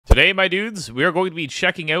Today, my dudes, we are going to be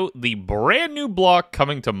checking out the brand new block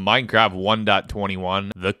coming to Minecraft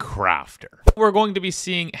 1.21, the Crafter. We're going to be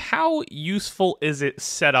seeing how useful is it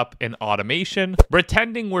set up in automation,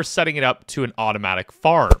 pretending we're setting it up to an automatic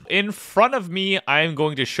farm. In front of me, I am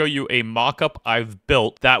going to show you a mock-up I've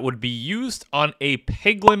built that would be used on a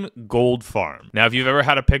piglin gold farm. Now, if you've ever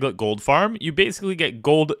had a piglet gold farm, you basically get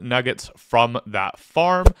gold nuggets from that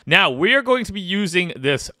farm. Now, we are going to be using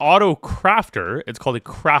this auto crafter. It's called a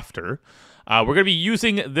crafter. We're going to be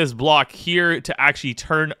using this block here to actually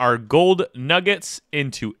turn our gold nuggets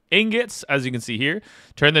into ingots, as you can see here.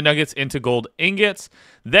 Turn the nuggets into gold ingots.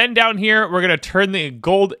 Then down here, we're going to turn the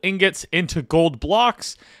gold ingots into gold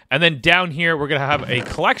blocks. And then down here, we're going to have a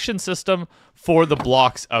collection system for the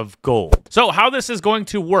blocks of gold. So how this is going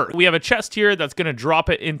to work, we have a chest here that's going to drop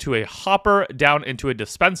it into a hopper down into a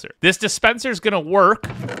dispenser. This dispenser is going to work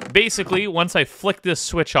basically once I flick this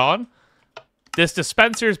switch on. This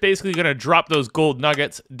dispenser is basically going to drop those gold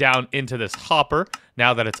nuggets down into this hopper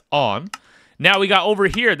now that it's on. Now we got over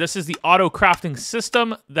here, this is the auto crafting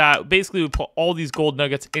system that basically we put all these gold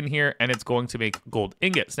nuggets in here and it's going to make gold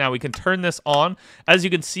ingots. Now we can turn this on. As you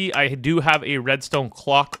can see, I do have a redstone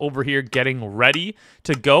clock over here getting ready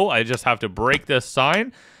to go. I just have to break this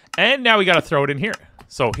sign and now we got to throw it in here.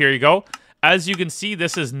 So here you go. As you can see,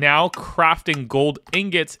 this is now crafting gold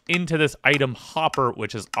ingots into this item hopper,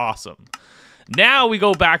 which is awesome. Now we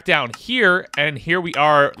go back down here, and here we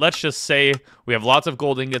are. Let's just say we have lots of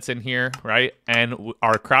gold ingots in here, right? And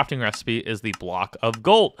our crafting recipe is the block of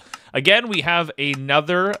gold. Again, we have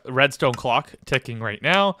another redstone clock ticking right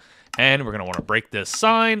now, and we're going to want to break this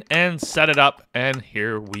sign and set it up, and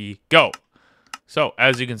here we go. So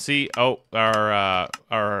as you can see, oh, our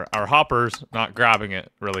hopper's not grabbing it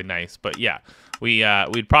really nice, but yeah,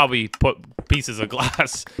 we'd probably put pieces of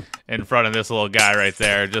glass in front of this little guy right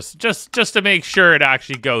there, just to make sure it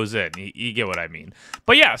actually goes in. You get what I mean.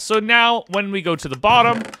 But yeah, so now when we go to the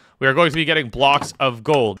bottom, we are going to be getting blocks of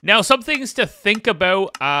gold. Now, some things to think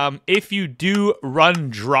about if you do run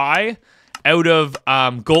dry out of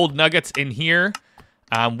gold nuggets in here,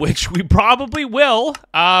 which we probably will,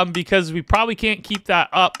 because we probably can't keep that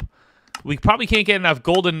up. We probably can't get enough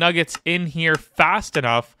golden nuggets in here fast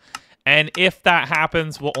enough. And if that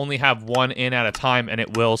happens, we'll only have one in at a time, and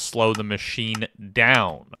it will slow the machine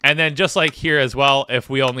down. And then just like here as well, if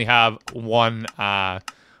we only have one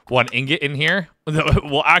ingot in here,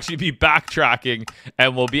 we'll actually be backtracking,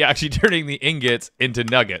 and we'll be actually turning the ingots into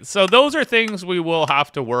nuggets. So those are things we will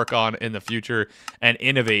have to work on in the future and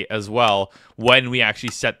innovate as well when we actually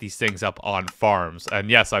set these things up on farms. And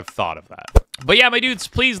yes, I've thought of that. But yeah, my dudes,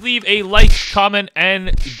 please leave a like, comment,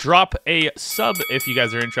 and drop a sub if you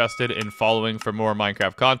guys are interested in following for more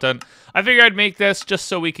Minecraft content. I figured I'd make this just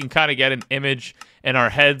so we can kind of get an image in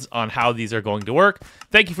our heads on how these are going to work.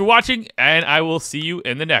 Thank you for watching, and I will see you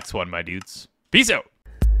in the next one, my dudes. Peace out.